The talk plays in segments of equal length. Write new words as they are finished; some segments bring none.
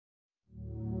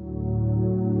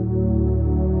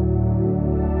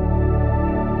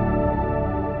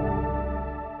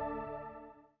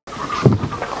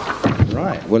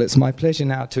Well, it's my pleasure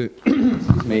now to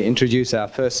introduce our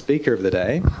first speaker of the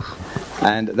day,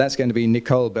 and that's going to be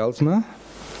Nicole Belsma.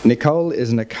 Nicole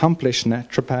is an accomplished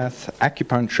naturopath,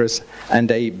 acupuncturist,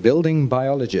 and a building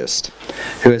biologist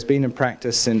who has been in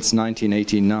practice since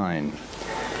 1989.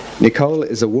 Nicole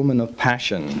is a woman of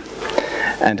passion,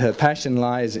 and her passion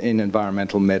lies in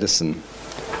environmental medicine.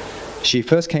 She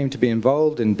first came to be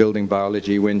involved in building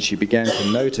biology when she began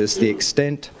to notice the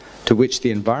extent to which the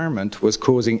environment was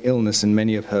causing illness in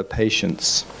many of her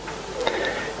patients.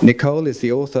 Nicole is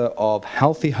the author of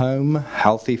Healthy Home,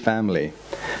 Healthy Family,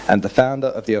 and the founder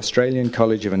of the Australian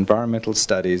College of Environmental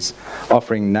Studies,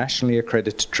 offering nationally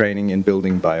accredited training in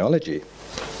building biology.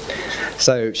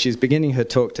 So she's beginning her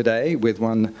talk today with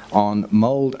one on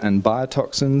mould and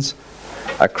biotoxins,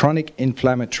 a chronic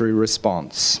inflammatory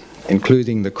response,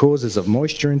 including the causes of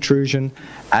moisture intrusion,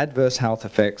 adverse health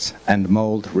effects, and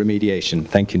mould remediation.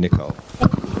 Thank you, Nicole.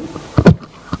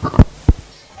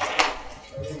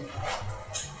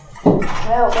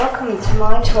 Well, welcome to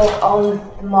my talk on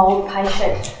the mould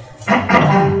patient.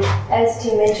 As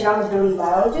Tim mentioned, I'm a building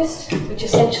biologist, which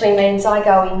essentially means I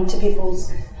go into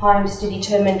people's homes to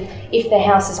determine if their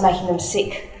house is making them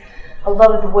sick. A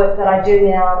lot of the work that I do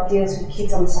now deals with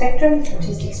kids on the spectrum,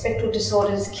 autistic spectral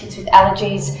disorders, kids with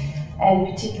allergies, and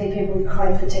particularly people with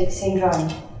chronic fatigue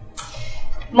syndrome.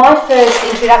 My first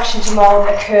introduction to mould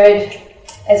occurred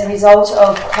as a result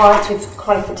of clients with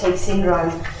chronic fatigue syndrome.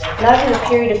 And over the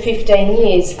period of 15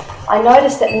 years, I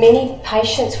noticed that many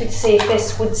patients with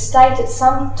CFS would state at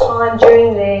some time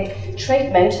during their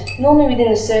treatment, normally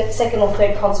within the second or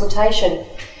third consultation,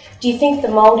 do you think the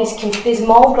mould there's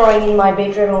mould growing in my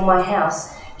bedroom or my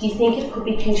house? Do you think it could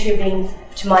be contributing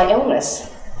to my illness?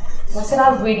 And I said,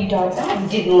 I really don't know. I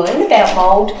didn't learn about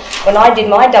mould when I did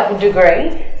my double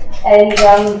degree. And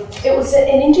it was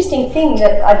an interesting thing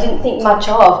that I didn't think much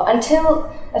of until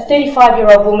a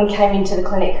 35-year-old woman came into the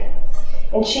clinic.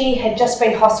 And she had just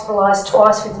been hospitalised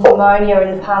twice with pneumonia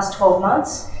in the past 12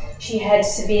 months. She had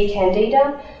severe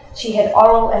candida. She had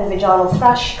oral and vaginal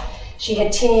thrush. She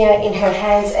had tinea in her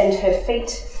hands and her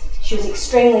feet. She was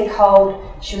extremely cold.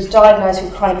 She was diagnosed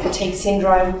with chronic fatigue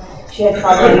syndrome. She had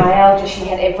fibromyalgia. She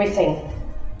had everything.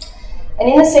 And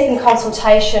in the second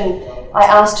consultation, I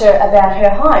asked her about her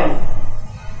home.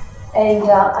 And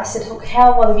I said, look,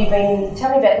 how long have you been, tell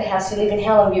me about the house you live in,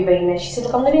 how long have you been there? She said,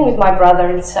 look, I'm living with my brother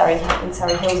in Surrey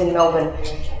Hills in Melbourne,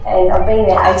 and I've been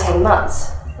there 18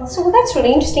 months. I said, well, that's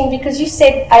really interesting because you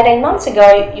said 18 months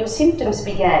ago your symptoms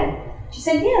began. She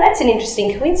said, yeah, that's an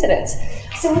interesting coincidence.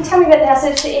 I said, well, tell me about the house.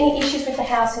 Is there any issues with the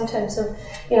house in terms of,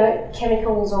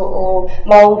 chemicals or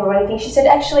mould or anything? She said,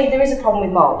 actually, there is a problem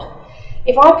with mould.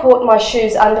 If I put my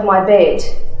shoes under my bed,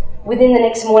 within the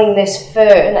next morning there's fur,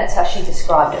 and that's how she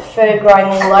described it, fur growing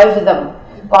all over them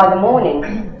by the morning.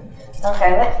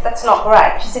 Okay, that's not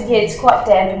great. She said, yeah, it's quite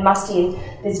damp and musty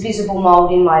and there's visible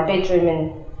mould in my bedroom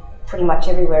and pretty much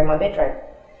everywhere in my bedroom.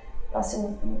 I said,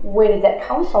 where did that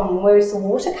come from? Where is the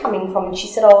water coming from? And she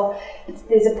said,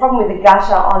 there's a problem with the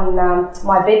gutter on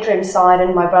my bedroom side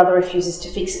and my brother refuses to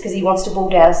fix it because he wants to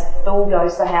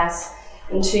bulldoze the house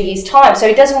in 2 years' time. So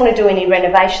he doesn't want to do any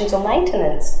renovations or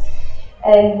maintenance.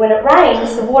 And when it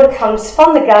rains, the water comes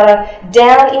from the gutter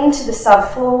down into the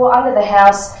subfloor under the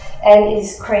house and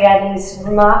is creating this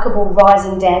remarkable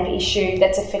rising damp issue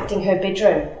that's affecting her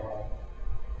bedroom.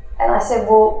 And I said,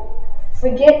 well,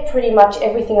 forget pretty much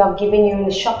everything I've given you and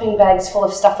the shopping bags full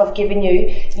of stuff I've given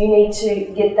you. You need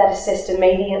to get that assessed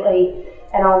immediately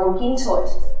and I'll look into it.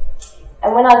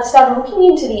 And when I started looking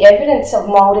into the evidence of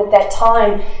mould at that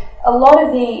time, a lot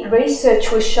of the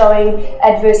research was showing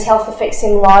adverse health effects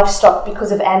in livestock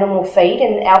because of animal feed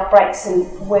and outbreaks and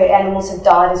where animals have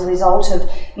died as a result of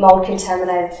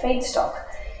mould-contaminated feedstock.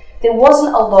 There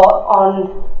wasn't a lot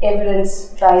on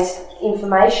evidence-based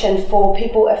information for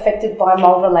people affected by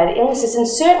mould-related illnesses, and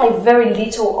certainly very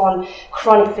little on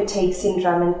chronic fatigue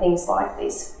syndrome and things like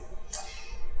this.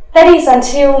 That is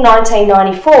until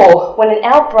 1994, when an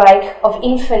outbreak of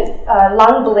infant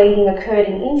lung bleeding occurred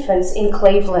in infants in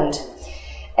Cleveland.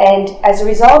 And as a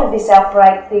result of this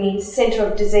outbreak, the Centre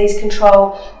of Disease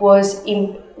Control was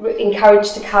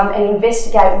encouraged to come and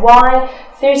investigate why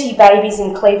 30 babies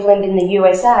in Cleveland in the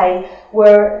USA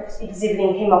were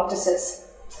exhibiting hemoptysis.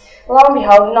 Lo and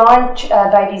behold,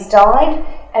 9 babies died,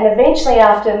 and eventually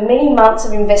after many months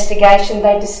of investigation,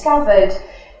 they discovered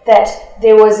that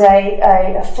there was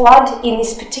a flood in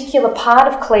this particular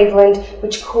part of Cleveland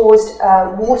which caused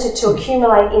water to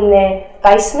accumulate in their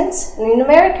basements. And in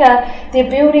America, their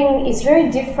building is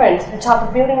very different. The type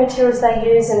of building materials they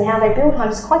use and how they build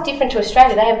homes is quite different to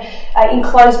Australia. They have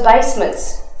enclosed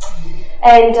basements.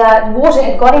 And water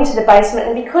had got into the basement,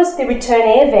 and because the return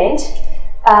air vent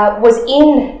was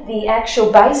in the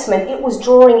actual basement, it was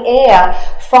drawing air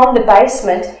from the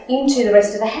basement into the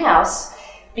rest of the house,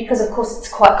 because of course it's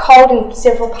quite cold in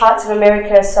several parts of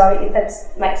America, so that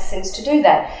makes sense to do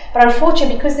that. But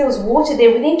unfortunately, because there was water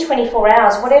there, within 24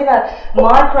 hours, whatever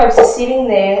microbes are sitting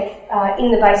there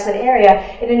in the basement area,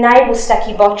 it enables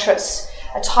Stachybotrys,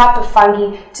 a type of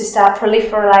fungi, to start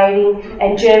proliferating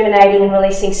and germinating and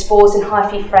releasing spores and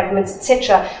hyphae fragments,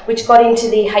 etc., which got into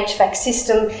the HVAC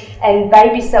system, and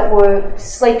babies that were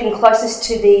sleeping closest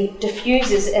to the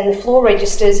diffusers and the floor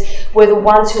registers were the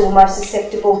ones who were most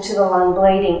susceptible to the lung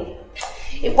bleeding.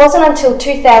 It wasn't until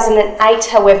 2008,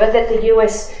 however, that the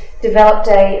US developed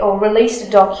or released a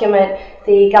document,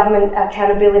 the Government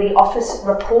Accountability Office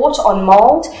report on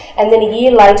mould, and then a year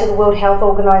later the World Health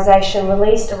Organization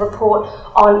released a report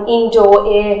on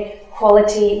indoor air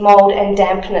quality, mould and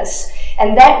dampness.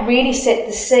 And that really set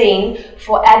the scene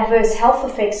for adverse health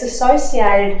effects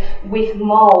associated with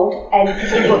mould and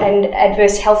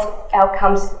adverse health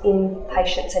outcomes in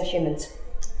patients and humans.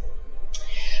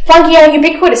 Fungi are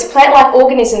ubiquitous plant-like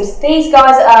organisms. These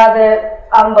guys are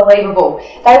unbelievable.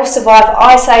 They will survive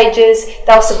ice ages,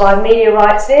 they'll survive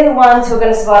meteorites. They're the ones who are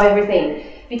going to survive everything,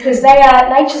 because they are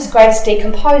nature's greatest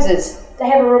decomposers. They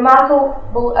have a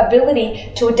remarkable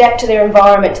ability to adapt to their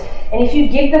environment, and if you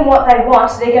give them what they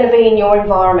want, they're going to be in your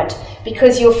environment,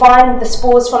 because you'll find the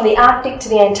spores from the Arctic to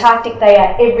the Antarctic. They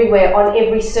are everywhere, on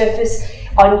every surface,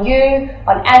 on you,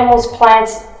 on animals,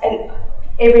 plants, and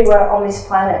everywhere on this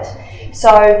planet.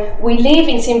 So we live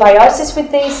in symbiosis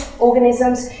with these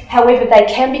organisms. However, they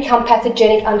can become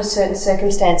pathogenic under certain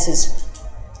circumstances.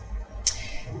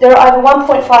 There are over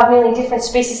 1.5 million different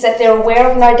species that they're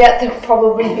aware of. No doubt there will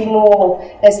probably be more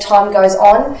as time goes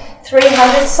on.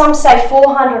 300, some say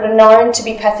 400 are known to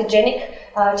be pathogenic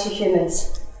to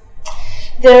humans.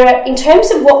 In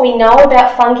terms of what we know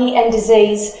about fungi and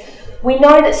disease, we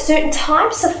know that certain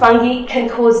types of fungi can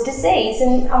cause disease,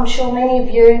 and I'm sure many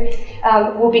of you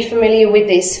will be familiar with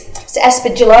this. So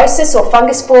aspergillosis, or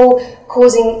fungus ball,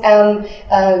 causing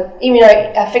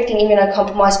affecting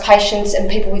immunocompromised patients and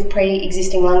people with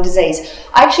pre-existing lung disease.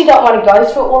 I actually don't want to go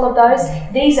through all of those.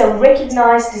 These are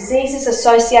recognised diseases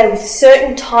associated with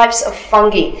certain types of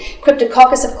fungi.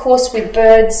 Cryptococcus, of course, with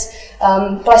birds,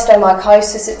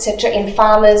 blastomycosis, etc. in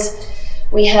farmers.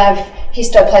 We have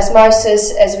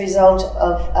histoplasmosis as a result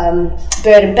of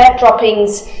bird and bat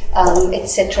droppings,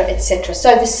 etc., etc.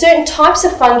 So there's certain types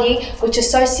of fungi which are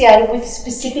associated with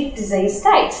specific disease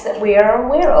states that we are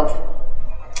aware of.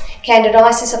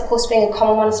 Candidiasis, of course, being a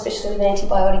common one, especially with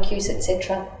antibiotic use,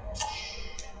 etc.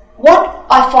 What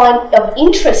I find of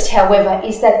interest, however,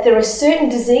 is that there are certain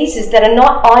diseases that are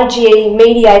not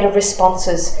IgE-mediated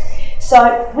responses.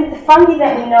 So with the fungi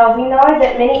that we know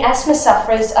that many asthma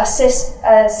sufferers are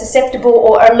susceptible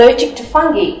or allergic to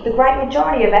fungi. The great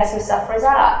majority of asthma sufferers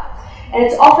are. And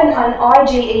it's often an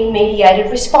IgE-mediated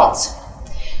response.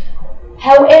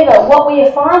 However, what we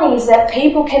are finding is that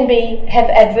people can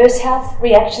have adverse health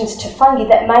reactions to fungi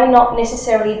that may not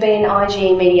necessarily be an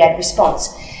IgE-mediated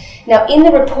response. Now, in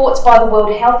the reports by the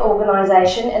World Health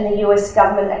Organization and the US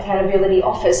Government Accountability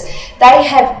Office, they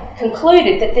have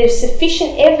concluded that there's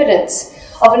sufficient evidence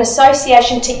of an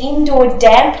association to indoor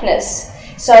dampness.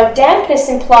 So dampness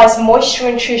implies moisture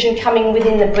intrusion coming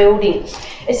within the building.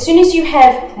 As soon as you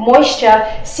have moisture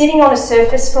sitting on a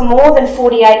surface for more than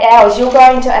 48 hours, you're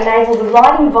going to enable the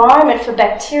right environment for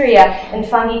bacteria and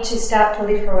fungi to start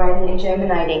proliferating and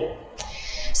germinating.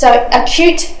 So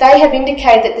acute, they have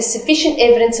indicated that there's sufficient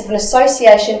evidence of an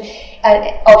association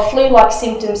of flu-like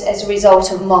symptoms as a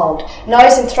result of mould.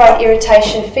 Nose and throat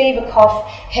irritation, fever, cough,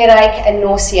 headache and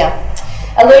nausea.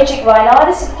 Allergic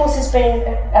rhinitis, of course, is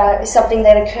something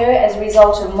that occurs as a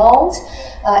result of mould.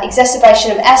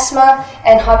 Exacerbation of asthma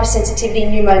and hypersensitivity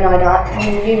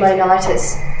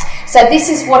pneumonitis. So this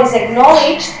is what is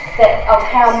acknowledged of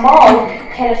how mould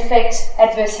can affect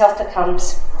adverse health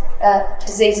outcomes.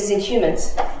 Diseases in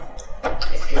humans.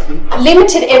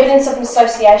 Limited evidence of an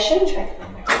association.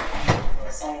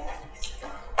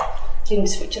 Didn't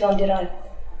switch it on, did I?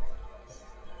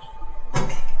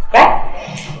 Great.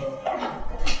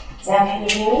 Now can you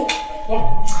hear me? Yeah.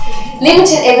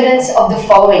 Limited evidence of the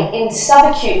following. In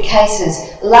subacute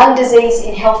cases, lung disease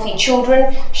in healthy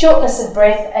children, shortness of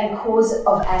breath and cause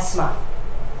of asthma.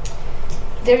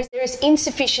 There is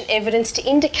insufficient evidence to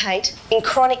indicate in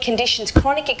chronic conditions,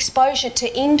 chronic exposure to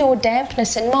indoor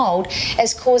dampness and mould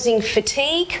as causing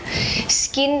fatigue,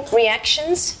 skin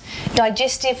reactions,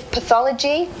 digestive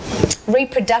pathology,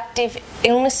 reproductive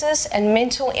illnesses and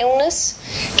mental illness,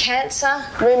 cancer,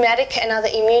 rheumatic and other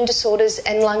immune disorders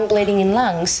and lung bleeding in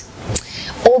lungs.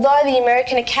 Although the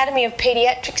American Academy of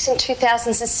Pediatrics in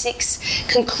 2006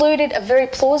 concluded a very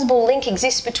plausible link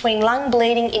exists between lung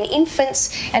bleeding in infants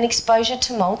and exposure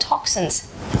to mold toxins.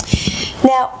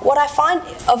 Now, what I find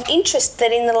of interest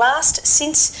that in the last,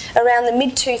 since around the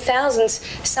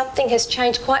mid-2000s, something has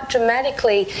changed quite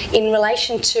dramatically in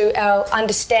relation to our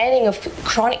understanding of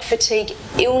chronic fatigue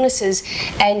illnesses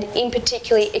and in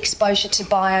particular exposure to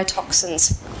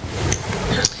biotoxins.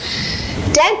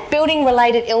 Damp building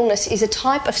related illness is a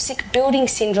type of sick building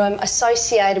syndrome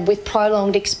associated with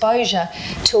prolonged exposure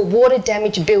to a water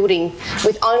damaged building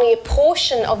with only a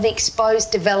portion of the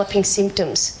exposed developing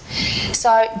symptoms.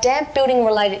 So damp building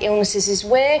related illnesses is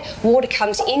where water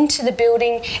comes into the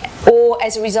building or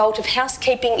as a result of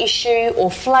housekeeping issue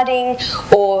or flooding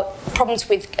or problems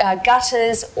with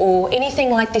gutters or anything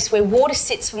like this where water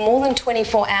sits for more than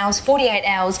 24 hours, 48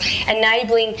 hours,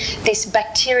 enabling this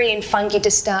bacteria and fungi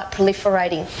to start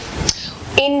proliferating.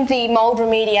 In the mould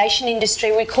remediation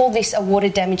industry, we call this a water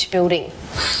damaged building.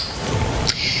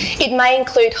 It may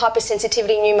include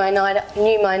hypersensitivity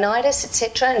pneumonitis,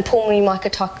 etc., and pulmonary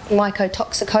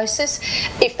mycotoxicosis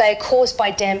if they are caused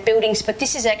by damp buildings, but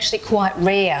this is actually quite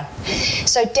rare.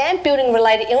 So damp building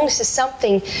related illness is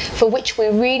something for which we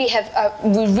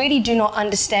really do not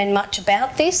understand much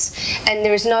about this, and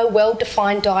there is no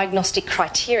well-defined diagnostic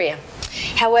criteria.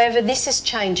 However, this is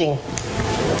changing.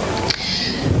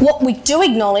 What we do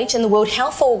acknowledge, and the World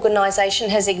Health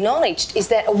Organization has acknowledged, is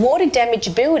that a water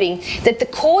damaged building, that the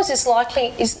cause is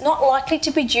not likely to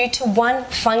be due to one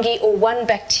fungi or one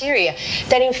bacteria,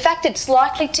 that in fact it's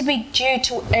likely to be due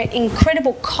to an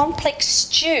incredible complex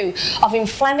stew of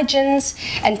inflammagens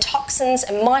and toxins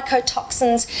and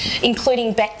mycotoxins,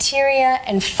 including bacteria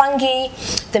and fungi,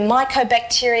 the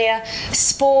mycobacteria,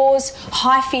 spores,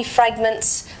 hyphae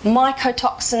fragments,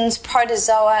 mycotoxins,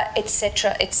 protozoa,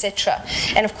 etc., etc.,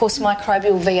 and of course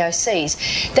microbial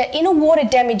VOCs. That in a water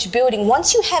damaged building,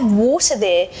 once you have water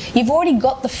there, you've already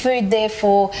got the food there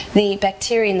for the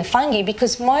bacteria and the fungi,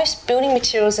 because most building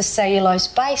materials are cellulose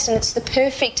based, and it's the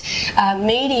perfect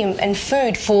medium and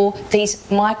food for these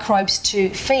microbes to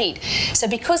feed. So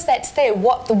because that's there,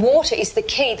 the water is the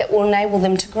key that will enable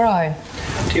them to grow.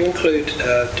 Do you include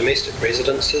domestic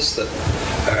residences that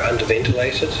are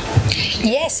underventilated?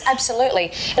 Yes,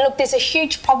 absolutely. And look, there's a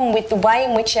huge problem with the way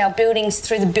in which our buildings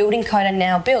through the building code are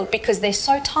now built, because they're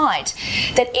so tight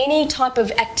that any type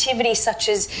of activity such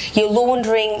as your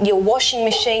laundering, your washing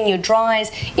machine, your dryers,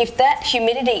 if that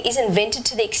humidity isn't vented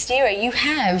to the exterior, you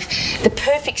have the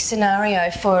perfect scenario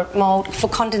for mould, for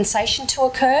condensation to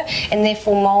occur, and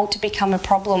therefore mould to become a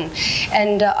problem.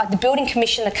 And the Building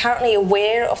Commission are currently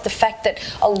aware of the fact that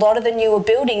a lot of the newer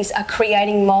buildings are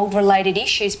creating mould related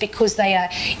issues because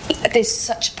there's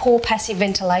such poor passive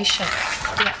ventilation.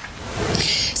 Yeah.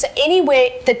 So anywhere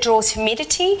that draws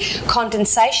humidity,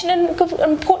 condensation, and an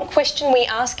important question we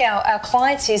ask our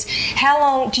clients is, how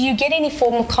long do you get any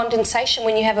form of condensation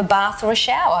when you have a bath or a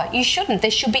shower? You shouldn't.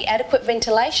 There should be adequate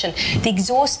ventilation. The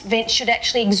exhaust vent should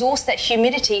actually exhaust that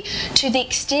humidity to the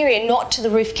exterior, not to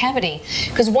the roof cavity.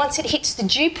 Because once it hits the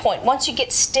dew point, once you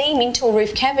get steam into a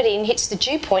roof cavity and hits the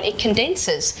dew point, it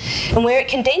condenses. And where it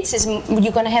condenses,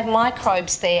 you're going to have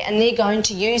microbes there, and they're going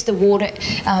to use the water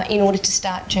in order to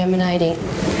start germinating.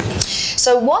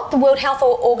 So what the World Health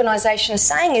Organization is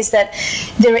saying is that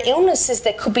there are illnesses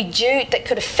that could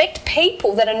affect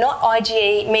people that are not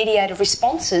IgE-mediated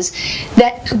responses,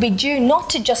 that could be due not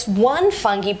to just one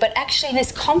fungi, but actually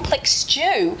this complex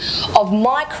stew of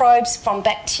microbes from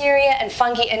bacteria and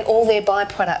fungi and all their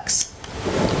byproducts.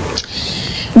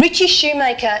 Richie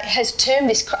Shoemaker has termed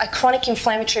this a chronic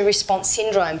inflammatory response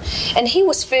syndrome, and he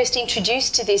was first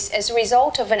introduced to this as a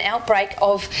result of an outbreak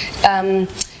of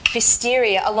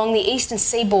Listeria along the eastern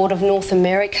seaboard of North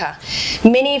America.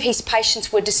 Many of his patients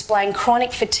were displaying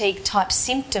chronic fatigue type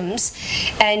symptoms,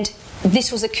 and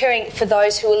this was occurring for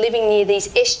those who were living near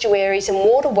these estuaries and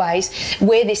waterways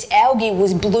where this algae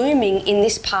was blooming in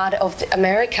this part of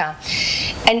America.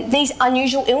 And these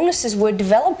unusual illnesses were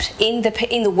developed in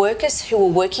the workers who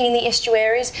were working in the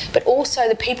estuaries, but also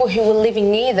the people who were living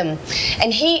near them.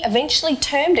 And he eventually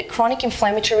termed it chronic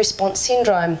inflammatory response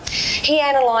syndrome. He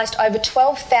analysed over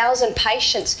 12,000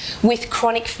 patients with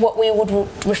chronic, what we would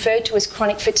refer to as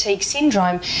chronic fatigue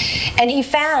syndrome, and he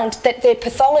found that their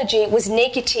pathology was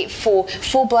negative for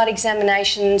full blood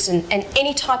examinations, and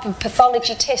any type of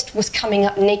pathology test was coming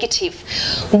up negative.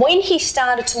 When he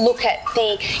started to look at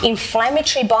the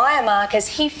inflammatory biomarkers,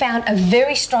 he found a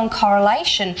very strong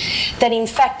correlation that in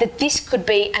fact that this could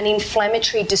be an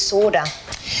inflammatory disorder.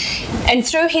 And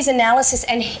through his analysis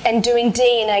and doing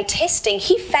DNA testing,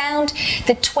 he found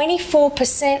that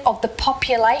 24% of the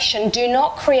population do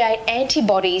not create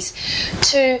antibodies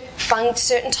to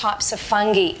certain types of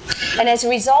fungi. And as a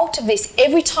result of this,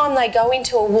 every time they go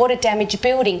into a water-damaged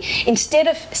building, instead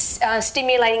of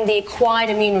stimulating the acquired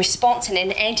immune response and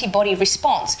an antibody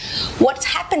response, what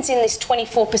happens in this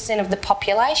 24% of the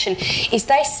population is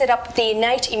they set up the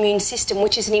innate immune system,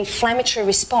 which is an inflammatory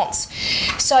response.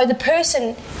 So the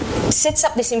person sets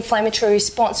up this inflammatory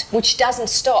response which doesn't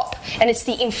stop, and it's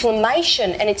the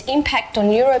inflammation and its impact on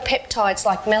neuropeptides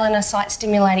like melanocyte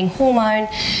stimulating hormone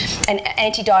and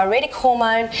antidiuretic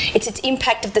hormone. It's its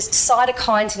impact of the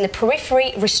cytokines in the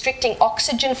periphery restricting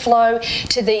oxygen flow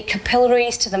to the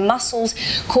capillaries, to the muscles,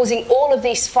 causing all of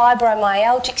these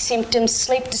fibromyalgic symptoms,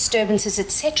 sleep disturbances,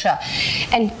 etc.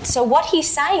 And so what he's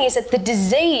saying is that the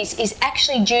disease is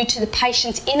actually due to the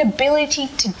patient's inability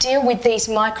to deal with these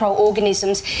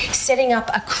microorganisms, setting up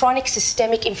a chronic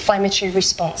systemic inflammatory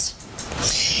response.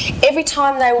 Every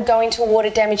time they would go into a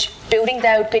water-damaged building,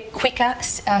 they would get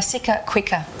sicker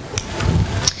quicker.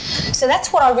 So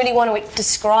that's what I really want to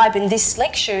describe in this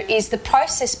lecture, is the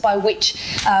process by which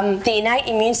the innate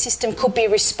immune system could be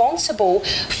responsible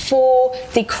for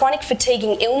the chronic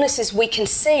fatiguing illnesses we can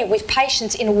see with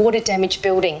patients in a water-damaged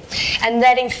building. And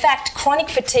that in fact chronic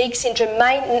fatigue syndrome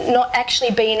may not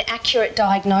actually be an accurate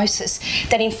diagnosis,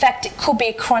 that in fact it could be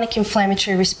a chronic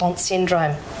inflammatory response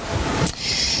syndrome.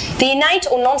 The innate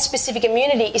or non-specific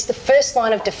immunity is the first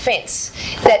line of defence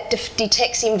that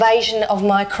detects invasion of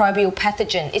microbial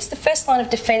pathogen. It's the first line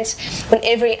of defence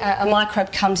whenever a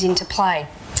microbe comes into play.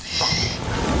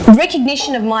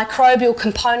 Recognition of microbial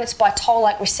components by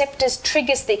toll-like receptors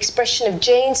triggers the expression of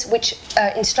genes, which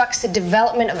instructs the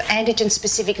development of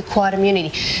antigen-specific acquired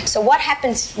immunity. So what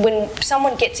happens when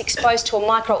someone gets exposed to a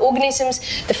microorganisms?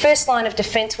 The first line of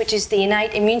defence, which is the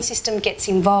innate immune system, gets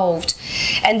involved.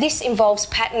 And this involves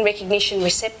pattern recognition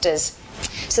receptors.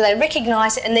 So they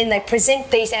recognise it and then they present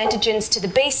these antigens to the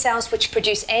B cells, which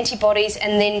produce antibodies,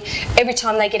 and then every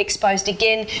time they get exposed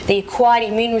again, the acquired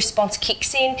immune response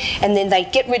kicks in, and then they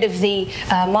get rid of the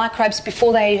microbes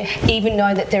before they even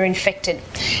know that they're infected.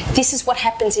 This is what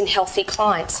happens in healthy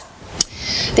clients.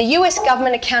 The US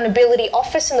Government Accountability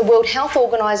Office and the World Health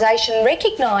Organization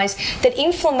recognise that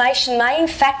inflammation may in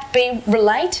fact be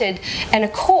related and a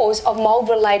cause of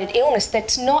mould-related illness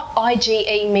that's not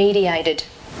IgE mediated.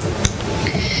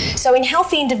 So in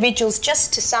healthy individuals,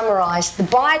 just to summarise, the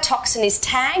biotoxin is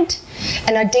tagged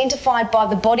and identified by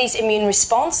the body's immune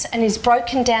response and is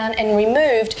broken down and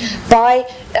removed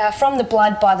from the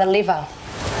blood by the liver.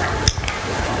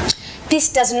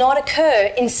 This does not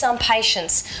occur in some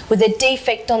patients with a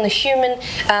defect on the human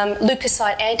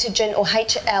leukocyte antigen or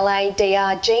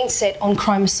HLA-DR gene set on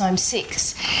chromosome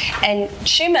 6. And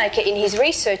Shoemaker in his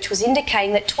research was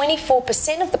indicating that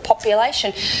 24% of the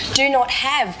population do not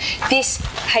have this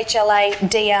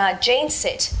HLA-DR gene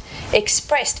set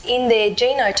expressed in their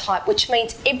genotype, which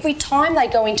means every time they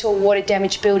go into a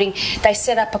water-damaged building, they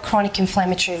set up a chronic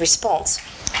inflammatory response.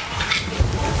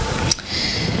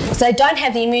 So they don't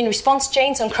have the immune response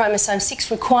genes on chromosome 6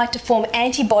 required to form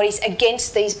antibodies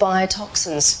against these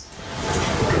biotoxins.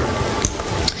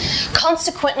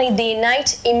 Consequently, the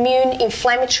innate immune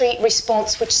inflammatory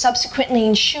response, which subsequently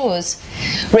ensures,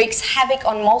 wreaks havoc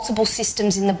on multiple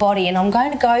systems in the body. And I'm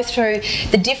going to go through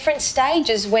the different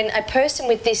stages when a person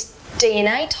with this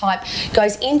DNA type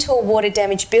goes into a water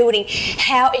damaged building,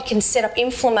 how it can set up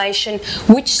inflammation,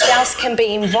 which cells can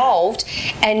be involved,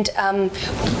 and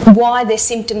why their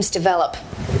symptoms develop.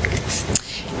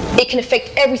 It can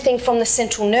affect everything from the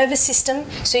central nervous system,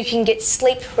 so you can get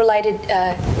sleep-related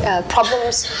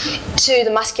problems, to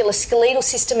the musculoskeletal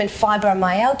system and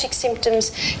fibromyalgic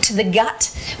symptoms, to the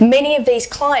gut. Many of these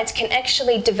clients can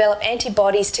actually develop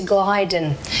antibodies to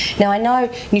gliadin. Now, I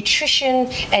know nutrition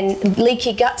and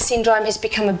leaky gut syndrome has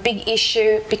become a big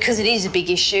issue because it is a big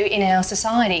issue in our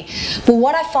society. But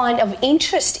what I find of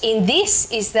interest in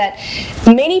this is that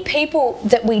many people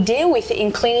that we deal with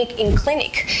in clinic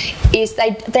is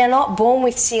they're not born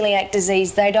with celiac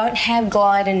disease. They don't have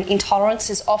gliadin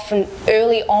intolerances often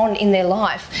early on in their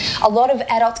life. A lot of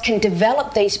adults can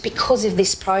develop these because of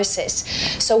this process.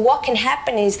 So what can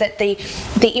happen is that the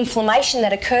inflammation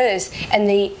that occurs and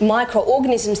the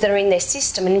microorganisms that are in their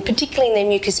system, and particularly in their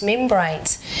mucous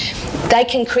membranes, they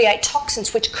can create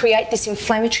toxins which create this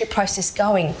inflammatory process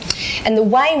going. And the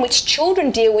way in which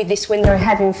children deal with this when they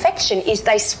have infection is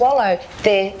they swallow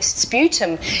their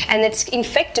sputum, and it's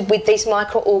infected with these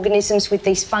microorganisms, with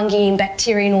these fungi and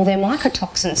bacteria and all their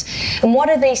mycotoxins. And what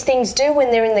do these things do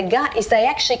when they're in the gut is they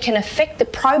actually can affect the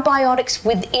probiotics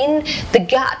within the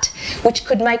gut, which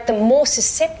could make them more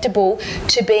susceptible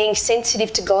to being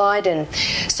sensitive to gliadin.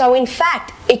 So in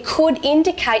fact, it could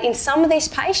indicate in some of these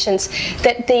patients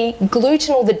that the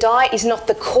gluten or the diet is not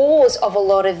the cause of a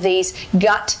lot of these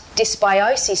gut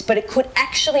dysbioses, but it could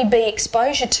actually be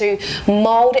exposure to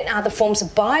mould and other forms of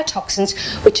biotoxins,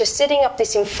 which are setting up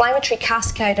this inflammatory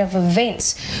cascade of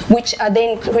events, which are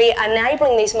then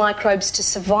enabling these microbes to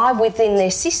survive within their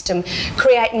system,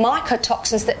 create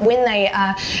mycotoxins that when they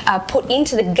are put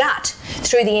into the gut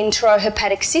through the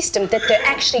enterohepatic system, that they're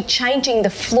actually changing the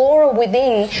flora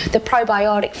within, the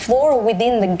probiotic flora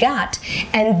within the gut,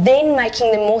 and then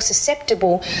making them more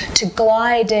susceptible to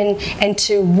gliadin and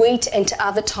to wheat and to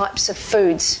other types of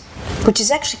foods, which is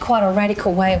actually quite a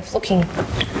radical way of looking.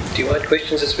 Do you mind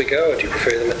questions as we go, or do you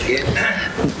prefer them at the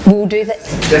end? We'll do that.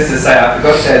 Just to say, I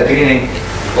forgot to say at the beginning,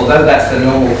 although that's the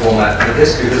normal format, but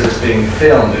this, because it's being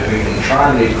filmed, if we can try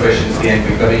and leave questions at the end,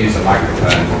 we've got to use a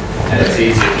microphone, and it's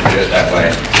easier to do it that way.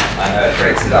 I know it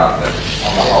breaks it up, but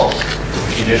on the whole,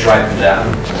 if you just write them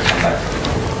down, we'll come back.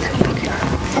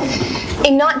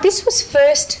 This was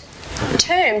first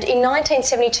termed in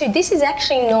 1972. This is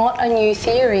actually not a new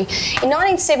theory. In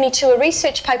 1972, a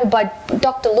research paper by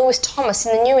Dr. Lewis Thomas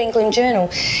in the New England Journal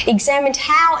examined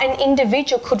how an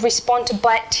individual could respond to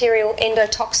bacterial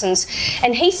endotoxins,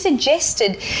 and he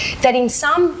suggested that in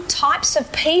some types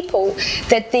of people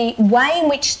that the way in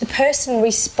which the person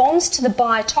responds to the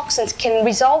biotoxins can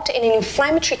result in an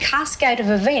inflammatory cascade of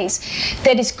events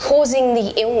that is causing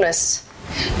the illness,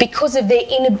 because of their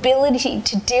inability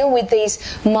to deal with these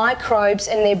microbes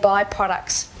and their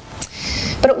byproducts.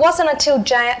 But it wasn't until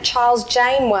Charles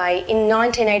Janeway in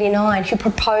 1989 who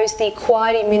proposed the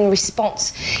acquired immune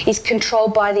response is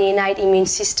controlled by the innate immune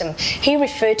system. He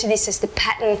referred to this as the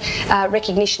pattern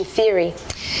recognition theory.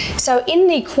 So in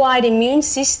the acquired immune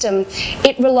system,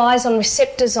 it relies on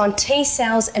receptors on T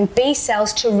cells and B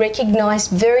cells to recognise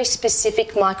very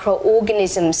specific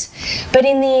microorganisms. But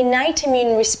in the innate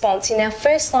immune response, in our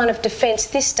first line of defence,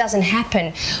 this doesn't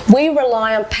happen. We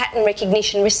rely on pattern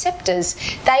recognition receptors.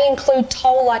 They include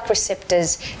toll-like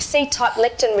receptors, C-type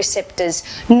lectin receptors,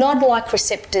 nod-like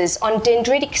receptors on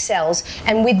dendritic cells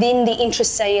and within the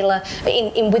intracellular,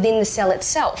 within the cell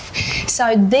itself.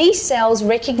 So these cells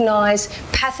recognise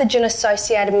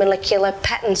pathogen-associated molecular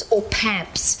patterns, or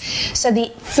PAMPs. So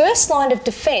the first line of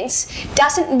defence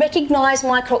doesn't recognise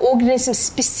microorganisms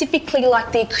specifically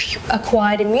like the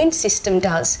acquired immune system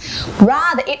does.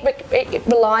 Rather, it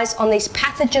relies on these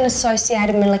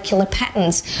pathogen-associated molecular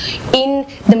patterns in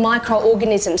the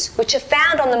microorganisms, which are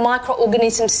found on the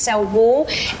microorganism's cell wall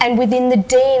and within the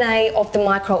DNA of the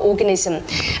microorganism.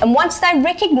 And once they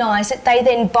recognise it, they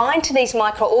then bind to these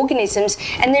microorganisms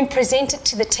and then present it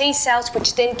to the T cells,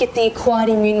 which then get the acquired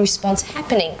immune response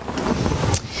happening.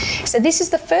 So this is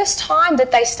the first time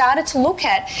that they started to look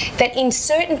at that in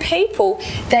certain people,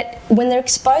 that when they're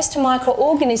exposed to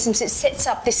microorganisms, it sets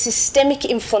up this systemic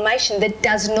inflammation that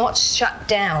does not shut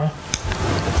down.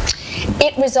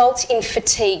 It results in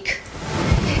fatigue,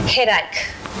 headache,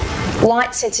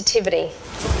 light sensitivity,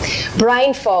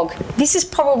 brain fog. This is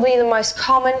probably the most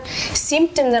common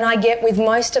symptom that I get with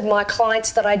most of my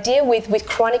clients that I deal with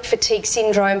chronic fatigue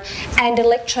syndrome and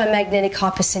electromagnetic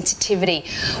hypersensitivity.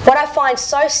 What I find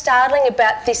so startling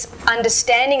about this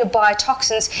understanding of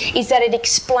biotoxins is that it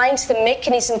explains the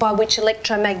mechanism by which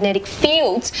electromagnetic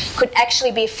fields could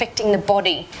actually be affecting the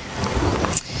body.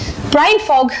 Brain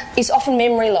fog is often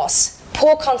memory loss,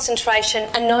 poor concentration,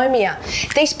 anomia.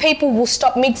 These people will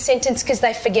stop mid-sentence because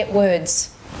they forget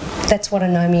words. That's what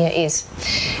anomia is.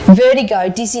 Vertigo,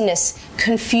 dizziness,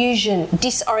 confusion,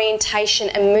 disorientation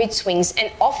and mood swings,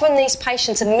 and often these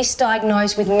patients are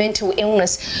misdiagnosed with mental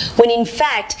illness when in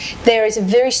fact there is a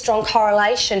very strong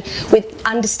correlation with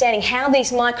understanding how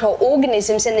these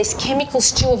microorganisms and this chemical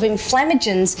stew of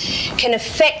inflammagens can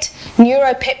affect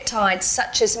neuropeptides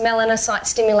such as melanocyte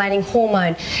stimulating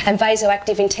hormone and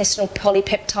vasoactive intestinal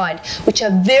polypeptide, which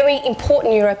are very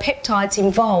important neuropeptides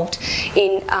involved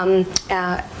in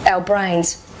our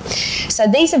brains. So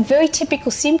these are very typical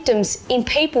symptoms in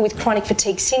people with chronic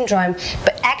fatigue syndrome,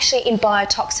 but actually in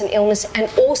biotoxin illness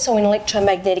and also in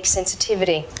electromagnetic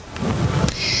sensitivity.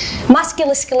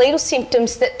 Musculoskeletal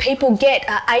symptoms that people get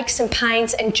are aches and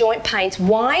pains and joint pains.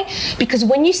 Why? Because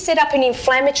when you set up an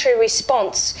inflammatory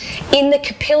response in the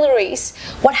capillaries,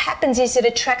 what happens is it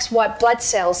attracts white blood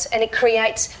cells and it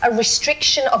creates a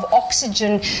restriction of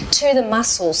oxygen to the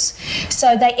muscles.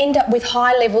 So they end up with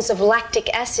high levels of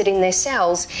lactic acid in their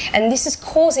cells, and this is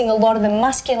causing a lot of the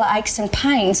muscular aches and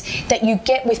pains that you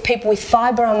get with people with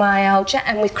fibromyalgia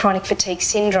and with chronic fatigue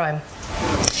syndrome.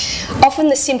 Often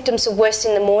the symptoms are worse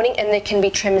in the morning and there can be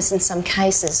tremors in some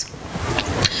cases.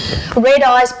 Red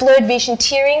eyes, blurred vision,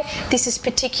 tearing. This is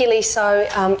particularly so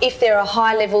if there are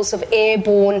high levels of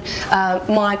airborne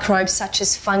microbes such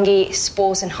as fungi,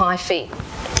 spores and hyphae.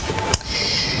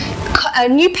 A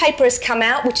new paper has come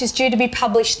out which is due to be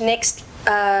published next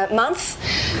month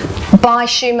by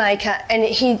Shoemaker, and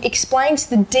he explains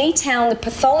the detail and the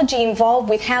pathology involved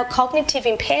with how cognitive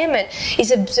impairment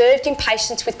is observed in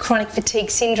patients with chronic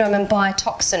fatigue syndrome and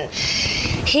biotoxin.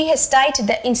 He has stated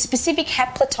that in specific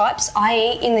haplotypes,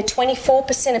 i.e. in the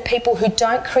 24% of people who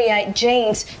don't create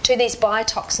genes to these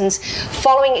biotoxins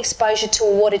following exposure to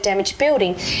a water-damaged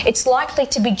building, it's likely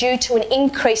to be due to an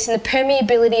increase in the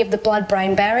permeability of the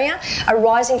blood-brain barrier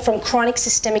arising from chronic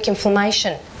systemic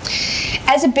inflammation.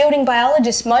 As a building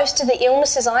biologist, most of the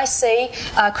illnesses I see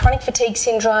are chronic fatigue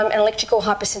syndrome and electrical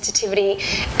hypersensitivity,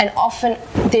 and often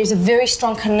there's a very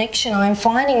strong connection I'm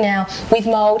finding now with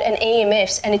mould and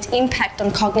EMFs and its impact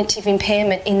on cognitive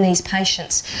impairment in these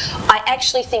patients. I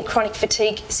actually think chronic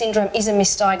fatigue syndrome is a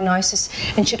misdiagnosis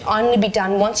and should only be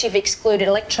done once you've excluded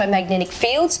electromagnetic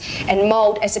fields and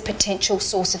mould as a potential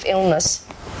source of illness.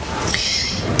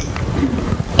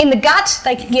 In the gut,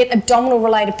 they can get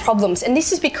abdominal-related problems, and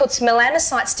this is because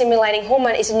melanocyte-stimulating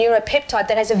hormone is a neuropeptide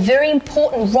that has a very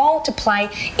important role to play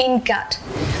in gut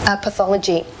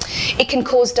pathology. It can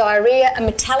cause diarrhea, a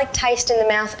metallic taste in the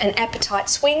mouth, and appetite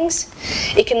swings.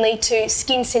 It can lead to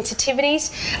skin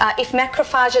sensitivities. If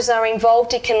macrophages are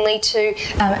involved, it can lead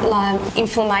to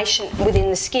inflammation within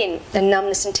the skin, and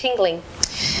numbness and tingling.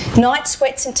 Night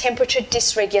sweats and temperature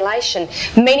dysregulation.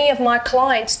 Many of my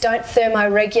clients don't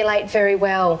thermoregulate very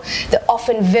well. They're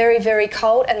often very, very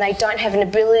cold and they don't have an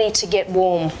ability to get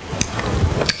warm.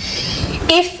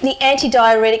 If the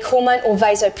antidiuretic hormone or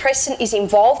vasopressin is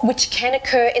involved, which can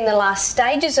occur in the last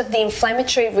stages of the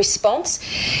inflammatory response,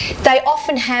 they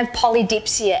often have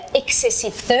polydipsia,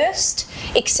 excessive thirst,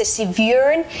 excessive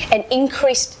urine, and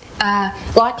increased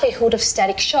likelihood of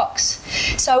static shocks.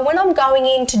 So when I'm going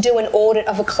in to do an audit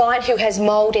of a client who has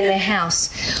mould in their house,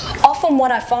 often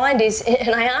what I find is,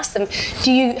 and I ask them,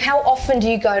 how often do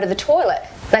you go to the toilet?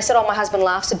 They said, oh, my husband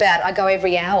laughs about it. I go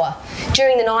every hour.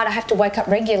 During the night, I have to wake up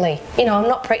regularly. You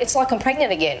know, it's like I'm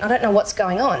pregnant again. I don't know what's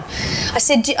going on. I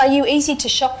said, are you easy to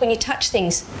shock when you touch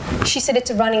things? She said, it's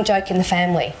a running joke in the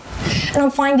family. And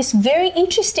I'm finding this very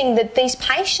interesting that these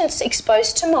patients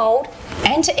exposed to mould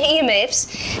and to EMFs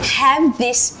have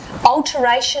this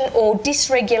alteration or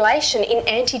dysregulation in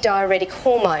antidiuretic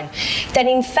hormone. That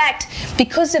in fact,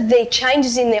 because of the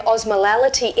changes in their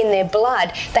osmolality in their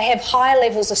blood, they have higher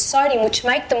levels of sodium which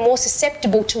make them more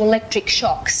susceptible to electric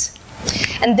shocks.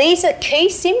 And these are key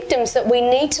symptoms that we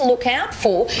need to look out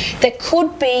for that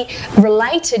could be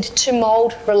related to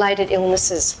mould-related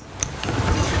illnesses.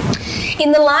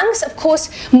 In the lungs, of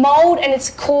course, mould and its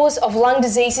cause of lung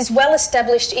disease is well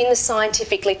established in the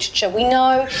scientific literature. We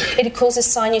know it causes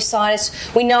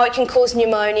sinusitis, we know it can cause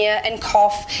pneumonia and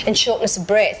cough and shortness of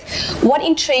breath. What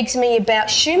intrigues me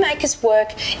about Shoemaker's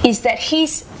work is that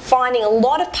he's finding a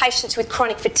lot of patients with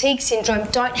chronic fatigue syndrome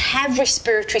don't have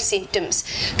respiratory symptoms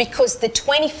because the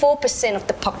 24% of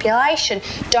the population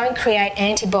don't create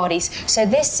antibodies. So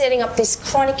they're setting up this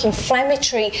chronic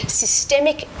inflammatory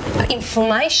systemic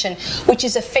inflammation which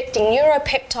is affecting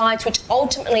neuropeptides which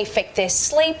ultimately affect their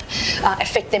sleep,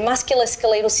 affect their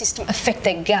musculoskeletal system, affect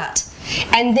their gut.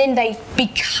 And then they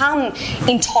become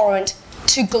intolerant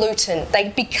to gluten. They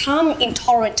become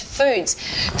intolerant to foods.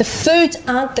 The foods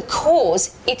aren't the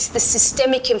cause, it's the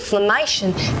systemic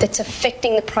inflammation that's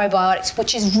affecting the probiotics,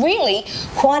 which is really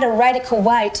quite a radical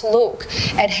way to look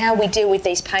at how we deal with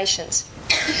these patients.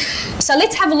 So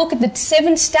let's have a look at the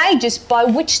 7 stages by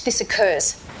which this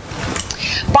occurs.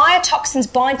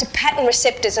 Biotoxins bind to pattern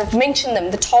receptors. I've mentioned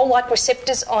them, the toll-like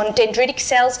receptors on dendritic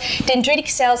cells. Dendritic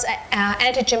cells are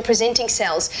antigen-presenting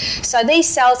cells. So these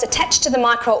cells attach to the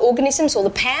microorganisms, or the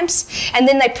PAMPs, and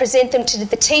then they present them to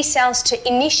the T cells to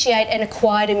initiate an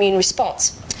acquired immune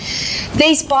response.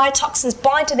 These biotoxins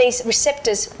bind to these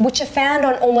receptors, which are found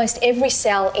on almost every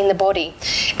cell in the body,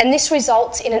 and this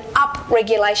results in an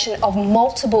upregulation of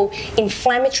multiple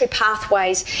inflammatory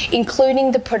pathways,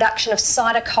 including the production of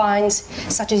cytokines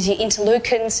such as your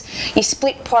interleukins, your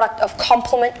split product of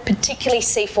complement, particularly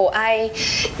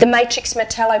C4a, the matrix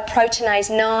metalloproteinase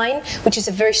 9, which is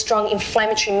a very strong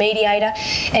inflammatory mediator,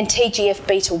 and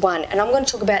TGF-beta1. And I'm going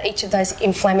to talk about each of those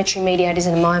inflammatory mediators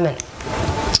in a moment.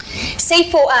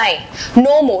 C4a,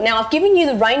 normal. Now, I've given you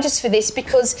the ranges for this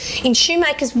because in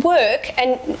Shoemaker's work,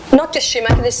 and not just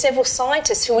Shoemaker, there's several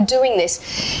scientists who are doing this,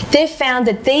 they've found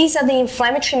that these are the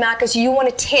inflammatory markers you want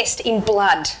to test in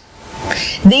blood.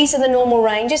 These are the normal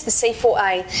ranges, the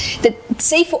C4a. The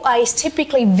C4a is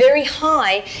typically very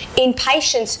high in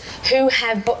patients who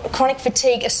have chronic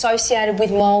fatigue associated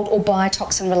with mould or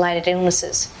biotoxin-related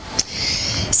illnesses.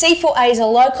 C4a is a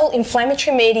local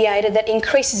inflammatory mediator that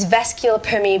increases vascular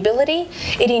permeability.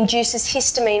 It induces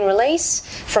histamine release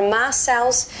from mast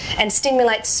cells and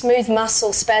stimulates smooth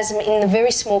muscle spasm in the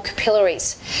very small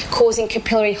capillaries, causing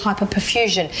capillary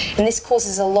hyperperfusion. And this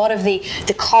causes a lot of the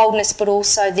coldness, but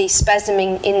also the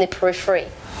spasming in the periphery.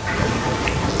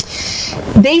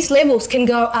 These levels can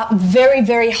go up very,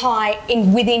 very high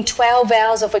within 12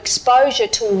 hours of exposure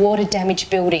to a water damage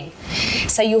building.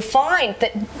 So you'll find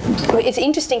that it's an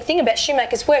interesting thing about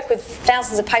Shoemaker's work with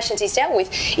thousands of patients he's dealt with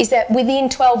is that within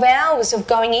 12 hours of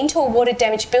going into a water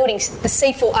damaged building, the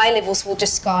C4a levels will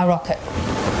just skyrocket.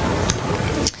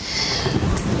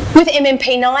 With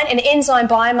MMP9, an enzyme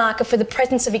biomarker for the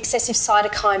presence of excessive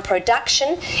cytokine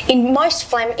production in most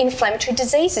inflammatory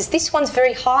diseases. This one's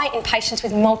very high in patients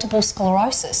with multiple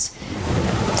sclerosis.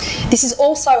 This is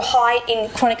also high in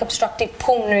chronic obstructive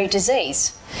pulmonary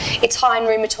disease. It's high in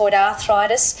rheumatoid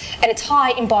arthritis, and it's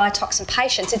high in biotoxin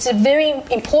patients. It's a very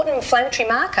important inflammatory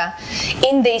marker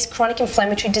in these chronic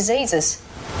inflammatory diseases.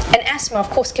 And asthma, of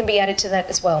course, can be added to that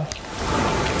as well.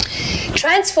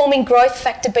 Transforming growth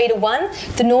factor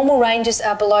beta-1, the normal ranges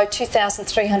are below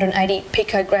 2,380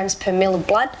 picograms per ml of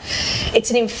blood.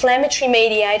 It's an inflammatory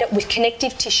mediator with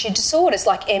connective tissue disorders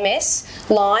like MS,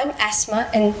 Lyme, asthma,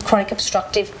 and chronic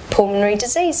obstructive pulmonary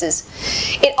diseases.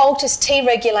 It alters T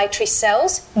regulatory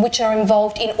cells, which are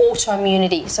involved in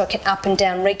autoimmunity, so it can up and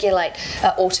down regulate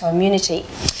autoimmunity.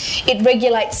 It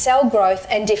regulates cell growth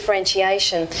and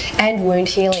differentiation and wound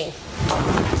healing.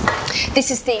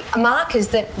 This is the markers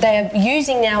that they're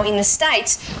using now in the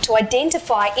States to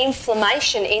identify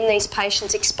inflammation in these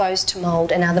patients exposed to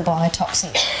mould and other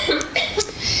biotoxins.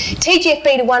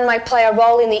 TGF-beta1 may play a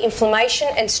role in the inflammation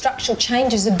and structural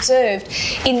changes observed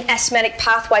in asthmatic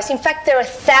pathways. In fact, there are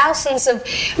thousands of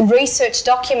research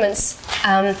documents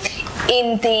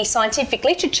in the scientific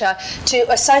literature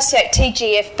to associate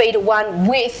TGF-beta1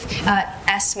 with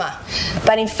asthma.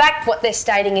 But in fact, what they're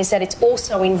stating is that it's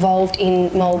also involved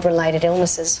in mould-related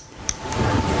illnesses.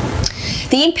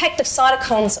 The impact of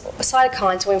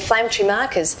cytokines or inflammatory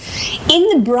markers. In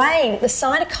the brain, the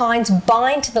cytokines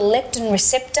bind to the leptin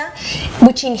receptor,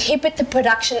 which inhibit the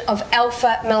production of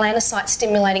alpha melanocyte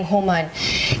stimulating hormone.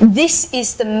 This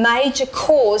is the major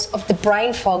cause of the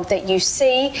brain fog that you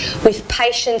see with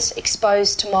patients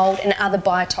exposed to mould and other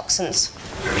biotoxins.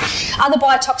 Other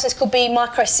biotoxins could be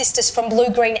microcystis from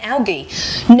blue-green algae.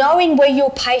 Knowing where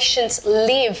your patients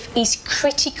live is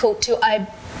critical to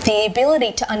the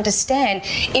ability to understand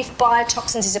if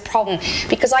biotoxins is a problem,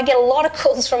 because I get a lot of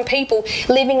calls from people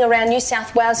living around New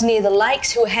South Wales near the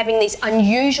lakes who are having these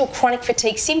unusual chronic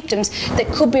fatigue symptoms that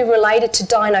could be related to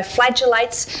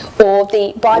dinoflagellates or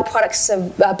the byproducts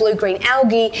of blue-green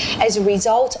algae as a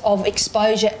result of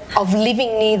exposure of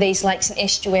living near these lakes and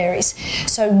estuaries.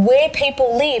 So where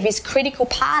people live is a critical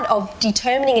part of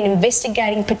determining and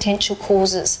investigating potential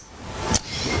causes.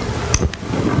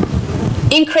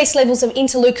 Increased levels of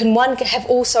interleukin-1 have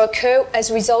also occurred as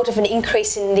a result of an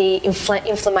increase in the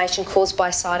inflammation caused by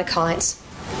cytokines.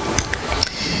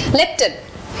 Leptin.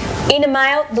 In a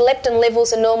male, the leptin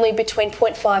levels are normally between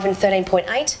 0.5 and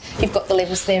 13.8. You've got the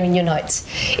levels there in your notes.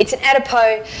 It's an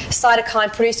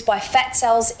adipocytokine produced by fat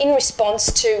cells in response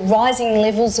to rising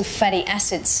levels of fatty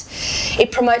acids.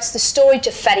 It promotes the storage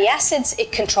of fatty acids.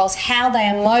 It controls how they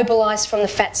are mobilised from the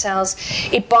fat cells.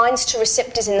 It binds to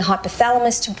receptors in the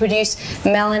hypothalamus to produce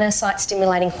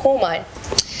melanocyte-stimulating hormone.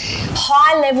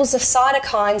 High levels of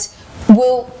cytokines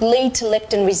will lead to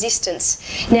leptin resistance.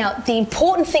 Now, the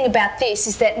important thing about this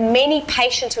is that many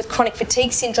patients with chronic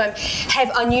fatigue syndrome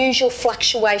have unusual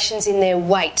fluctuations in their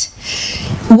weight.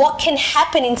 What can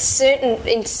happen in certain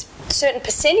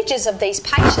percentages of these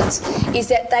patients is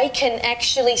that they can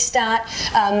actually start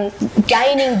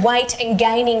gaining weight and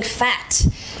gaining fat.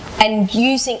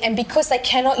 and because they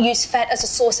cannot use fat as a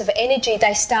source of energy,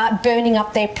 they start burning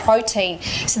up their protein.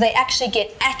 So they actually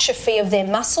get atrophy of their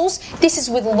muscles. This is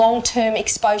with long-term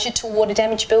exposure to water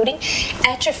damage building.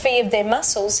 Atrophy of their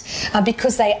muscles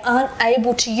because they aren't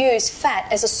able to use fat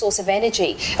as a source of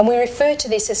energy. And we refer to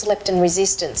this as leptin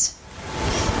resistance.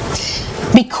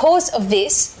 Because of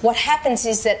this, what happens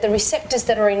is that the receptors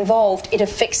that are involved, it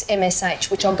affects MSH,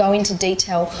 which I'll go into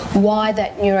detail why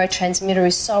that neurotransmitter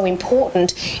is so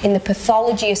important in the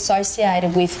pathology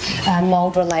associated with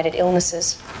mould-related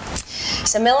illnesses.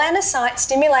 So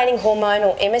melanocyte-stimulating hormone,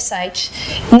 or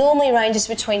MSH, normally ranges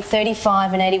between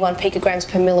 35 and 81 picograms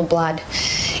per mil of blood.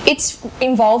 It's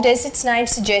involved, as its name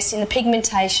suggests, in the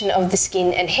pigmentation of the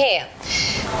skin and hair.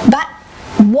 But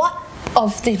what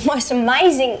of the most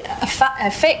amazing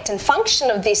effect and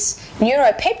function of this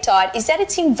neuropeptide is that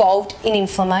it's involved in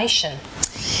inflammation.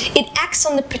 It acts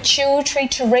on the pituitary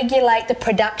to regulate the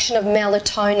production of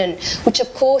melatonin, which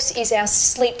of course is our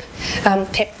sleep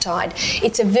peptide.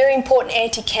 It's a very important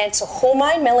anti-cancer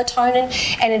hormone, melatonin,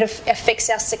 and it affects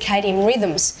our circadian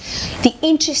rhythms. The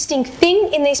interesting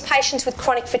thing in these patients with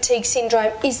chronic fatigue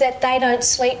syndrome is that they don't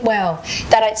sleep well.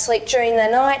 They don't sleep during the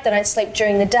night, they don't sleep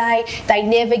during the day, they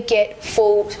never get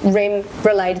full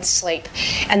REM-related sleep.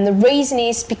 And the reason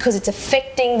is because it's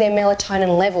affecting their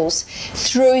melatonin levels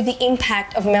through the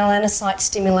impact of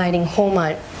melanocyte-stimulating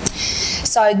hormone.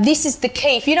 So this is the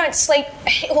key. If you don't sleep,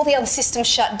 all the other systems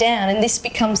shut down, and this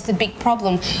becomes the big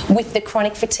problem with the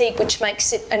chronic fatigue, which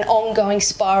makes it an ongoing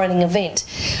spiralling event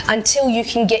until you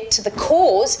can get to the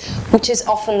cause, which is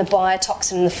often the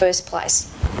biotoxin in the first place.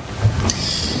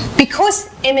 Because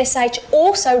MSH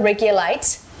also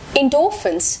regulates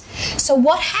endorphins. So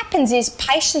what happens is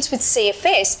patients with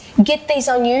CFS get these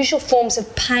unusual forms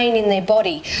of pain in their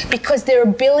body because their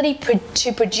ability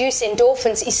to produce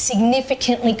endorphins is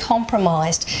significantly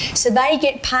compromised. So they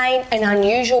get pain, and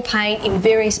unusual pain, in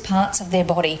various parts of their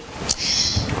body.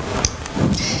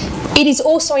 It is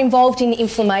also involved in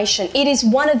inflammation. It is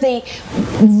one of the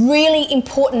really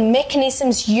important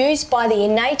mechanisms used by the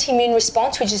innate immune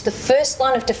response, which is the first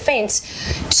line of defense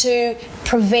to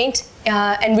prevent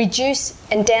and reduce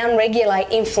and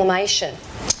downregulate inflammation.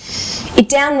 It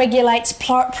downregulates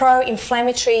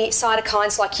pro-inflammatory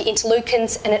cytokines like your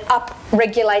interleukins, and it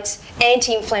upregulates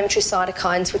anti-inflammatory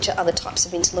cytokines, which are other types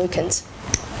of interleukins.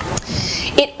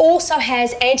 It also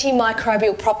has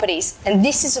antimicrobial properties, and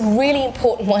this is a really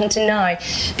important one to know.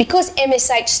 Because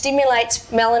MSH stimulates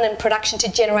melanin production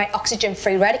to generate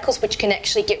oxygen-free radicals, which can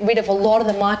actually get rid of a lot of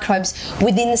the microbes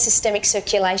within the systemic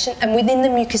circulation and within the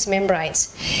mucous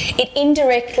membranes. It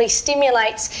indirectly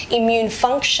stimulates immune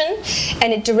function,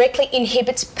 and it directly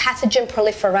inhibits pathogen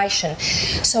proliferation.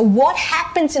 So what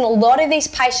happens in a lot of these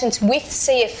patients with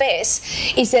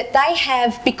CFS is that they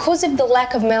have, because of the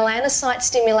lack of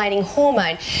melanocyte-stimulating hormone,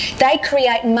 they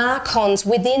create marcons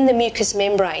within the mucous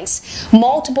membranes,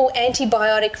 multiple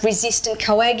antibiotic-resistant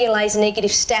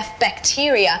coagulase-negative staph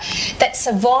bacteria that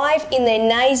survive in their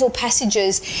nasal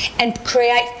passages and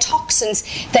create toxins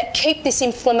that keep this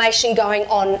inflammation going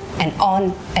on and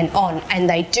on and on. And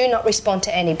they do not respond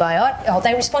to antibiotics. Oh,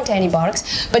 they respond to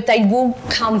antibiotics, but they will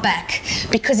come back,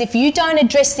 because if you don't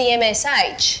address the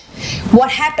MSH, what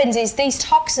happens is these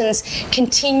toxins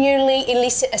continually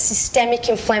elicit a systemic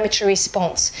inflammatory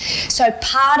response. So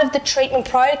part of the treatment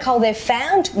protocol they've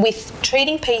found with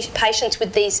treating patients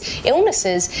with these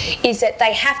illnesses is that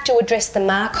they have to address the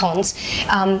marcons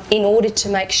in order to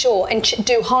make sure, and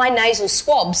do high nasal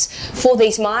swabs for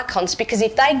these marcons, because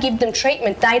if they give them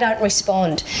treatment, they don't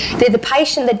respond. They're the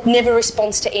patient that never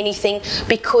responds to anything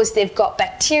because they've got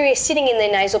bacteria sitting in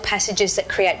their nasal passages that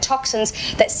create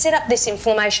toxins that set up this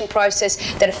inflammation process,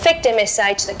 that affect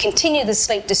MSH, that continue the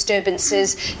sleep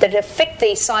disturbances, that affect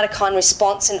the cytokine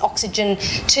response and oxygen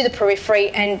to the periphery,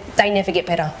 and they never get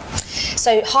better.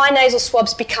 So high nasal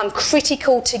swabs become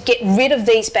critical to get rid of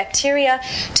these bacteria,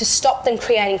 to stop them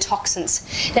creating toxins.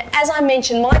 Now, as I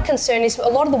mentioned, my concern is a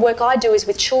lot of the work I do is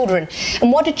with children.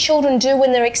 And what do children do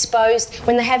when they're exposed,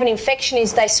 when they have an infection,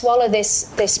 is they swallow their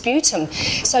sputum.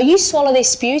 So you swallow their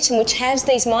sputum, which has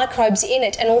these microbes in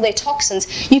it and all their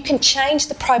toxins, you can change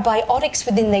the probiotics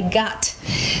within their gut.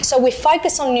 So we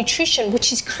focus on nutrition,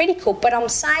 which is critical, but I'm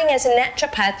saying as a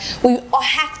naturopath, we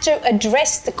have to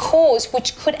address the cause,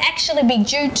 which could actually be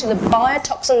due to the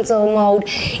biotoxins of the mould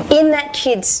in that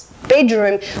kid's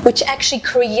bedroom, which actually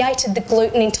created the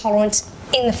gluten intolerance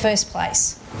in the first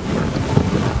place.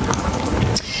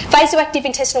 Vasoactive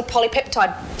intestinal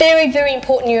polypeptide, very, very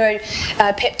important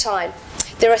neuropeptide.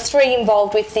 there are 3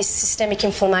 involved with this systemic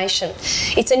inflammation.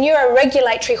 It's a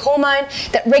neuroregulatory hormone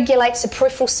that regulates the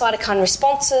peripheral cytokine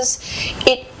responses.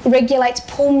 It regulates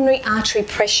pulmonary artery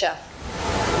pressure.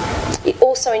 It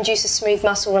also induces smooth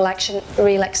muscle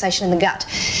relaxation in the gut.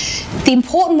 The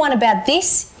important one about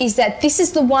this is that this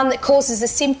is the one that causes the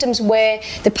symptoms where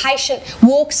the patient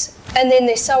walks and then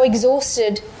they're so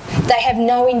exhausted they have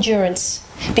no endurance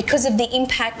because of the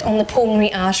impact on the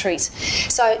pulmonary arteries.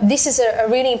 So this is a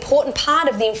really important part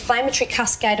of the inflammatory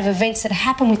cascade of events that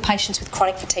happen with patients with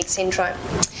chronic fatigue syndrome.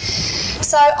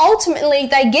 So ultimately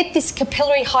they get this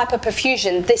capillary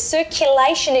hyperperfusion. The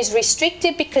circulation is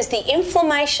restricted because the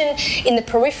inflammation in the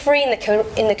periphery, in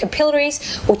the capillaries,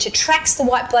 which attracts the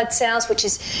white blood cells, which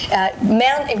is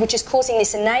causing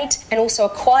this innate and also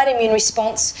acquired immune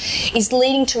response, is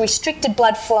leading to restricted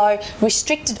blood flow,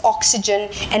 restricted oxygen,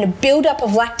 and a buildup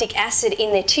of lactic acid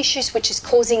in their tissues, which is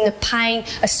causing the pain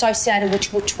associated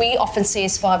with which we often see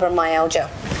as fibromyalgia.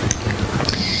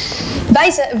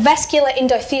 Vascular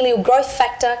endothelial growth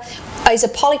factor is a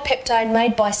polypeptide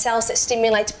made by cells that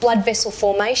stimulates blood vessel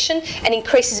formation and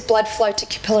increases blood flow to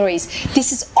capillaries.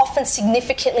 This is often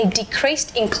significantly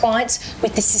decreased in clients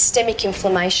with the systemic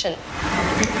inflammation.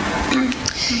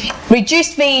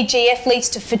 Reduced VEGF leads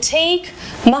to fatigue,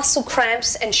 muscle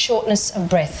cramps, and shortness of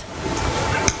breath.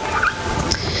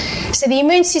 So the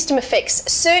immune system affects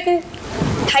certain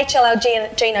HLA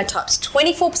genotypes.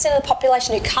 24% of the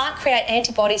population who can't create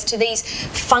antibodies to these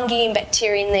fungi and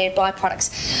bacteria in their byproducts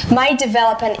may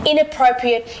develop an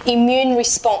inappropriate immune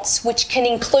response, which can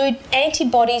include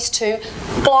antibodies to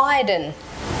gliadin,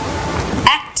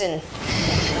 actin,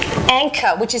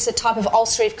 ANCA, which is a type of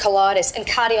ulcerative colitis, and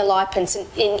cardiolipins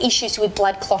in issues with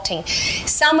blood clotting.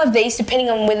 Some of these, depending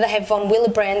on whether they have von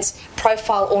Willebrand's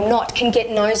profile or not, can get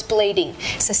nose bleeding.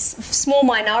 So a small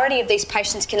minority of these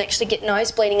patients can actually get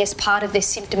nose bleeding as part of their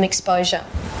symptom exposure.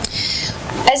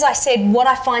 As I said, what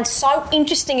I find so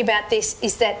interesting about this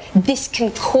is that this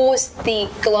can cause the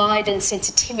gliadin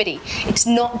sensitivity. It's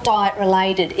not diet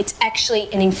related. It's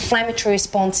actually an inflammatory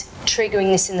response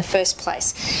triggering this in the first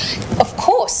place. Of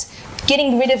course,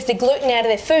 getting rid of the gluten out of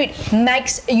their food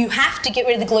makes you have to get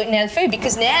rid of the gluten out of the food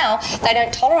because now they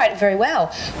don't tolerate it very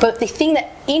well. But the thing that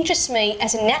interests me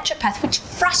as a naturopath, which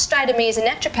frustrated me as a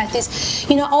naturopath, is,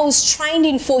 you know, I was trained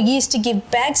in 4 years to give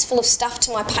bags full of stuff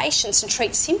to my patients and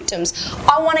treat symptoms.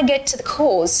 I want to get to the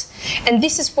cause. And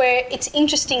this is where it's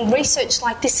interesting research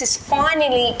like this is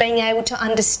finally being able to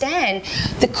understand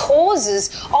the causes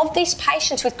of these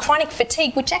patients with chronic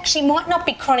fatigue, which actually might not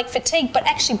be chronic fatigue, but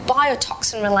actually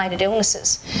biotoxin-related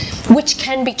illnesses, which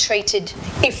can be treated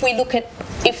if we look at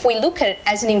it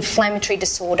as an inflammatory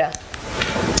disorder.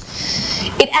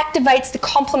 It activates the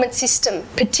complement system,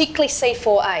 particularly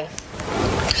C4A.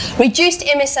 Reduced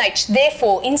MSH,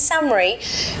 therefore, in summary,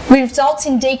 results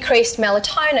in decreased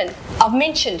melatonin. I've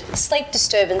mentioned sleep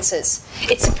disturbances.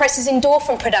 It suppresses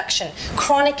endorphin production,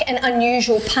 chronic and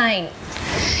unusual pain.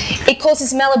 It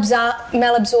causes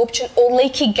malabsorption or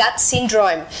leaky gut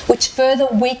syndrome, which further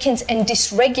weakens and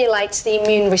dysregulates the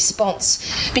immune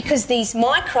response. Because these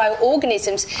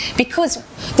microorganisms, because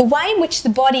the way in which the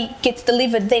body gets the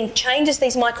liver then changes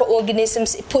these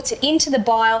microorganisms, it puts it into the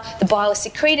bile is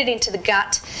secreted into the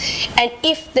gut, and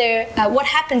if what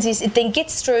happens is it then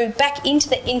gets through back into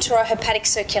the enterohepatic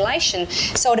circulation,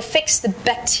 so it affects the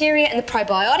bacteria and the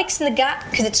probiotics in the gut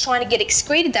because it's trying to get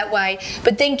excreted that way,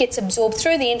 but then gets absorbed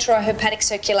through the enterohepatic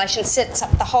circulation, sets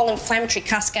up the whole inflammatory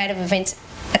cascade of events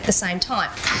at the same time.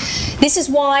 This is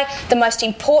why the most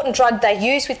important drug they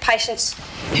use with patients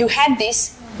who have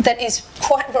this, that is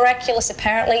quite miraculous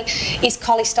apparently, is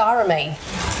cholestyramine.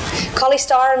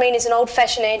 Cholestyramine is an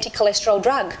old-fashioned anti-cholesterol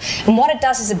drug, and what it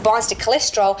does is it binds to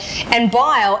cholesterol and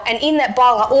bile, and in that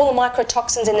bile are all the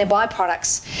mycotoxins and their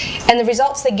byproducts, and the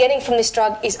results they're getting from this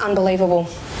drug is unbelievable.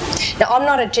 Now, I'm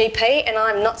not a GP and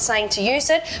I'm not saying to use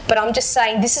it, but I'm just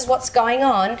saying this is what's going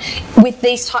on with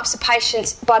these types of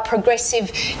patients by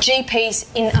progressive GPs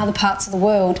in other parts of the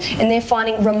world, and they're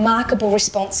finding remarkable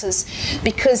responses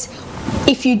because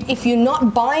if you're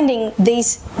not binding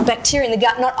these bacteria in the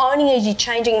gut, not only are you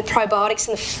changing the probiotics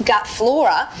in the gut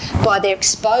flora by their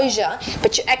exposure,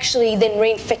 but you're actually then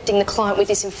reinfecting the client with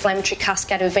this inflammatory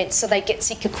cascade of events so they get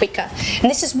sicker quicker. And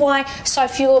this is why so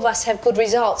few of us have good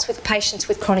results with patients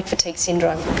with chronic fatigue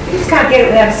syndrome. You just can't get it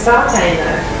without a sartane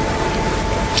though.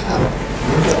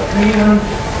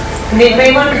 And if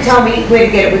anyone could tell me where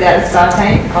to get it without a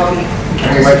sartane, I'll be...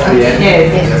 Can you wait till the end? Yeah.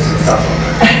 There's some stuff on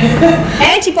there.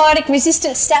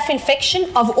 Antibiotic-resistant staph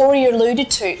infection, I've already alluded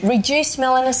to. Reduced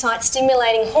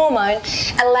melanocyte-stimulating hormone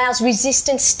allows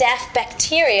resistant staph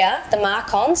bacteria, the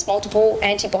MARCONs, multiple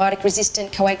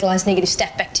antibiotic-resistant coagulase negative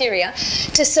staph bacteria,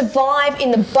 to survive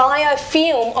in the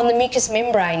biofilm on the mucous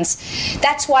membranes.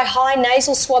 That's why high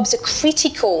nasal swabs are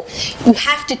critical. You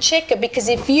have to check it, because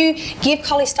if you give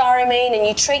cholestyramine and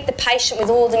you treat the patient with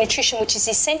all the nutrition which is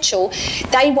essential,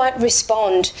 they won't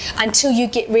respond until you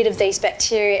get rid of these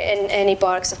bacteria, and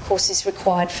antibiotics, of course, is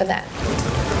required for that.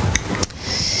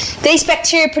 These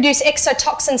bacteria produce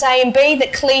exotoxins A and B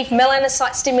that cleave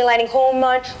melanocyte-stimulating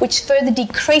hormone, which further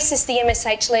decreases the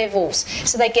MSH levels,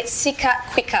 so they get sicker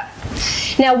quicker.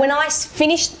 Now, when I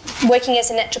finished working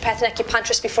as a naturopath and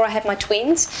acupuncturist before I had my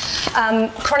twins,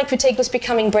 chronic fatigue was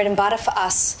becoming bread and butter for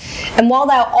us. And while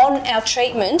they were on our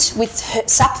treatment with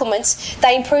supplements,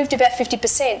 they improved about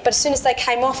 50%. But as soon as they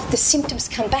came off, the symptoms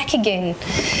come back again.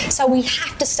 So we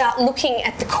have to start looking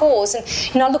at the cause.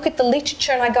 And I look at the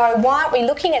literature and I go, why aren't we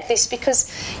looking at this? Because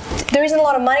there isn't a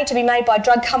lot of money to be made by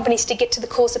drug companies to get to the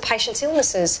cause of patients'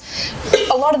 illnesses.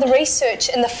 A lot of the research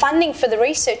and the funding for the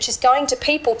research is going to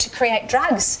people to create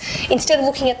drugs instead of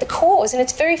looking at the cause. And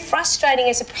it's very frustrating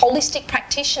as a holistic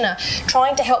practitioner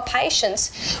trying to help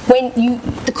patients when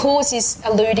the cause is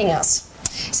eluding us.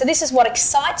 So this is what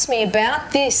excites me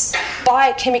about this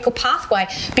biochemical pathway,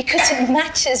 because it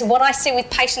matches what I see with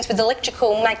patients with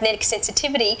electrical magnetic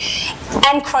sensitivity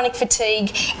and chronic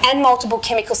fatigue and multiple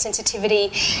chemical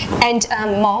sensitivity and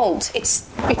mould. It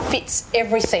fits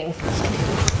everything.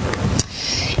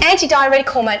 Antidiuretic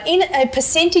hormone. In a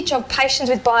percentage of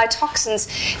patients with biotoxins,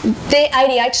 their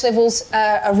ADH levels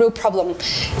are a real problem.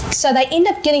 So they end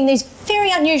up getting these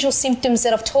very unusual symptoms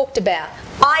that I've talked about,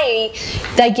 i.e.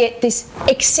 they get this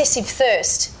excessive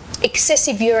thirst,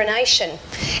 excessive urination,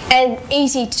 and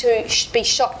easy to be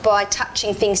shocked by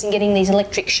touching things and getting these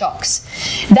electric shocks.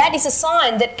 That is a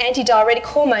sign that antidiuretic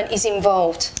hormone is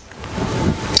involved.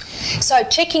 So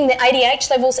checking the ADH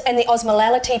levels and the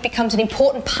osmolality becomes an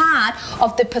important part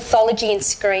of the pathology and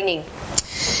screening.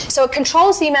 So it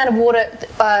controls the amount of water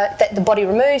that the body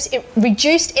removes.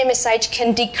 Reduced MSH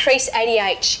can decrease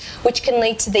ADH, which can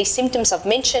lead to these symptoms I've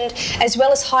mentioned, as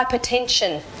well as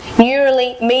hypertension,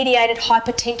 neurally mediated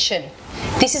hypertension.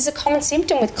 This is a common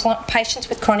symptom with patients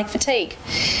with chronic fatigue,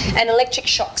 and electric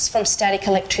shocks from static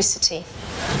electricity.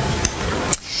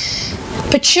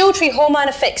 Pituitary hormone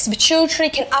effects. The pituitary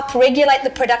can upregulate the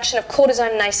production of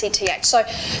cortisone and ACTH. So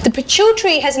the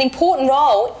pituitary has an important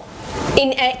role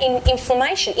in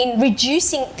inflammation, in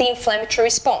reducing the inflammatory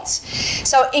response.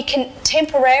 So it can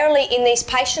temporarily, in these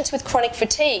patients with chronic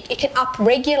fatigue, it can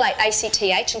upregulate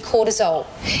ACTH and cortisol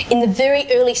in the very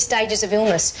early stages of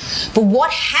illness. But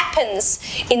what happens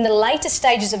in the later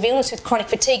stages of illness with chronic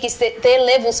fatigue is that their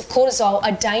levels of cortisol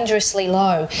are dangerously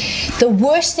low. The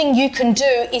worst thing you can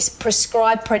do is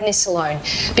prescribe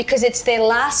prednisolone, because it's their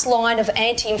last line of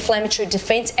anti-inflammatory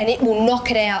defense, and it will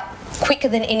knock it out quicker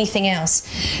than anything else.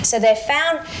 So they've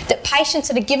found that patients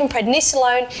that are given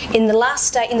prednisolone in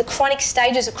the chronic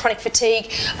stages of chronic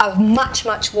fatigue are much,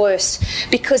 much worse,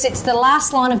 because it's the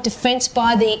last line of defense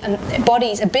by the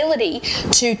body's ability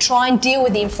to try and deal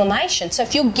with the inflammation. So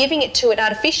if you're giving it to it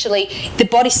artificially, the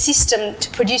body's system to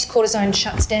produce cortisone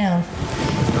shuts down,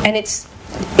 and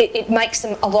it makes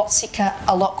them a lot sicker,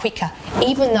 a lot quicker,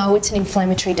 even though it's an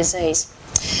inflammatory disease.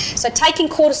 So taking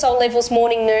cortisol levels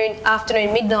morning, noon,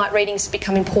 afternoon, midnight readings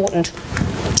become important.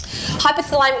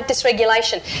 Hypothalamic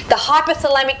dysregulation. The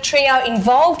hypothalamic trio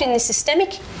involved in the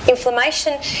systemic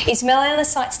inflammation is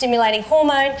melanocyte-stimulating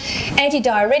hormone,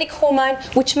 antidiuretic hormone,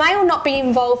 which may or not be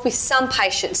involved with some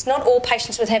patients. Not all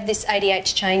patients would have this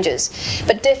ADH changes,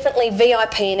 but definitely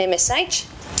VIP and MSH.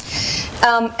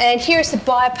 And here is the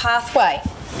biopathway.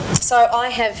 So I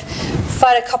have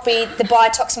photocopied the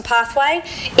biotoxin pathway.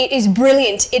 It is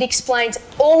brilliant. It explains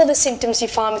all of the symptoms you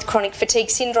find with chronic fatigue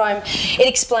syndrome. It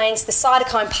explains the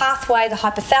cytokine pathway, the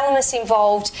hypothalamus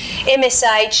involved,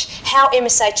 MSH, how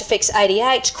MSH affects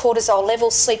ADH, cortisol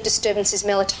levels, sleep disturbances,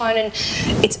 melatonin.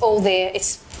 It's all there.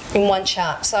 It's in one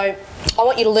chart. So I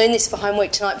want you to learn this for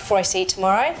homework tonight before I see you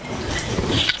tomorrow.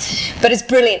 But it's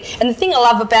brilliant. And the thing I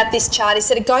love about this chart is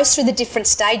that it goes through the different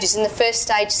stages, in the first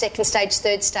stage, second stage,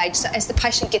 third stage. So as the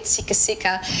patient gets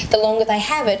sicker, the longer they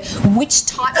have it, which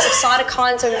types of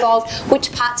cytokines are involved,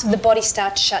 which parts of the body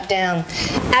start to shut down.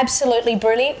 Absolutely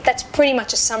brilliant. That's pretty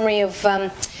much a summary of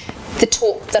the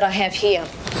talk that I have here.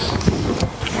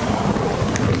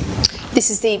 This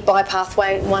is the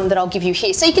biopathway one that I'll give you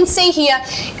here. So you can see here,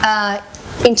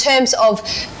 in terms of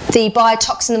the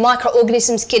biotoxin, the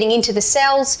microorganisms getting into the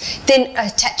cells, then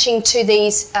attaching to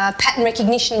these pattern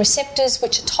recognition receptors,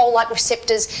 which are toll-like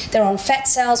receptors. They're on fat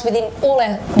cells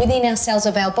within our cells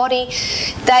of our body.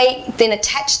 They then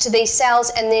attach to these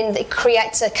cells, and then it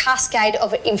creates a cascade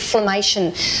of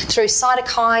inflammation through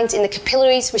cytokines in the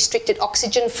capillaries, restricted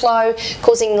oxygen flow,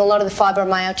 causing a lot of the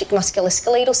fibromyalgic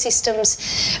musculoskeletal systems.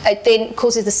 It then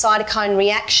causes the cytokine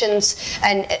reactions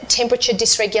and temperature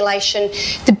dysregulation.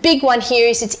 The big one here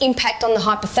is its impact on the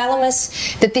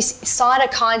hypothalamus, that this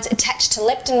cytokines attach to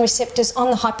leptin receptors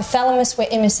on the hypothalamus where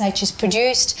MSH is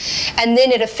produced, and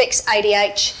then it affects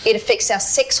ADH. It affects our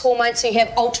sex hormones, so you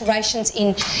have alterations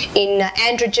in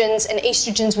androgens and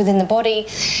estrogens within the body.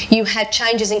 You have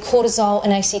changes in cortisol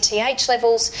and ACTH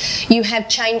levels. You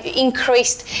have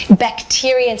increased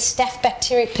bacteria and staph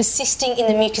bacteria persisting in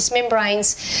the mucous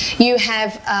membranes. You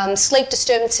have sleep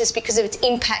disturbances because of its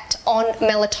impact on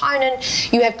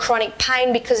melatonin. You have chronic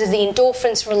pain because of the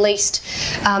endorphins released,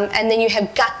 and then you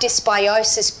have gut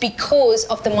dysbiosis because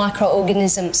of the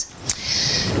microorganisms.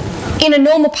 In a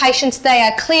normal patient, they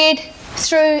are cleared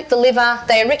through the liver.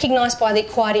 They are recognised by the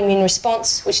acquired immune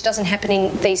response, which doesn't happen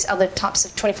in these other types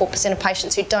of 24% of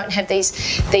patients who don't have these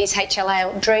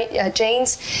HLA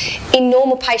genes. In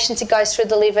normal patients, it goes through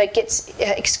the liver, gets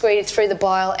excreted through the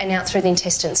bile and out through the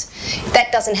intestines. If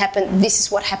that doesn't happen, this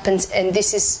is what happens, and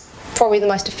this is probably the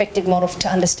most effective model to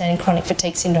understanding chronic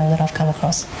fatigue syndrome that I've come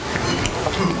across.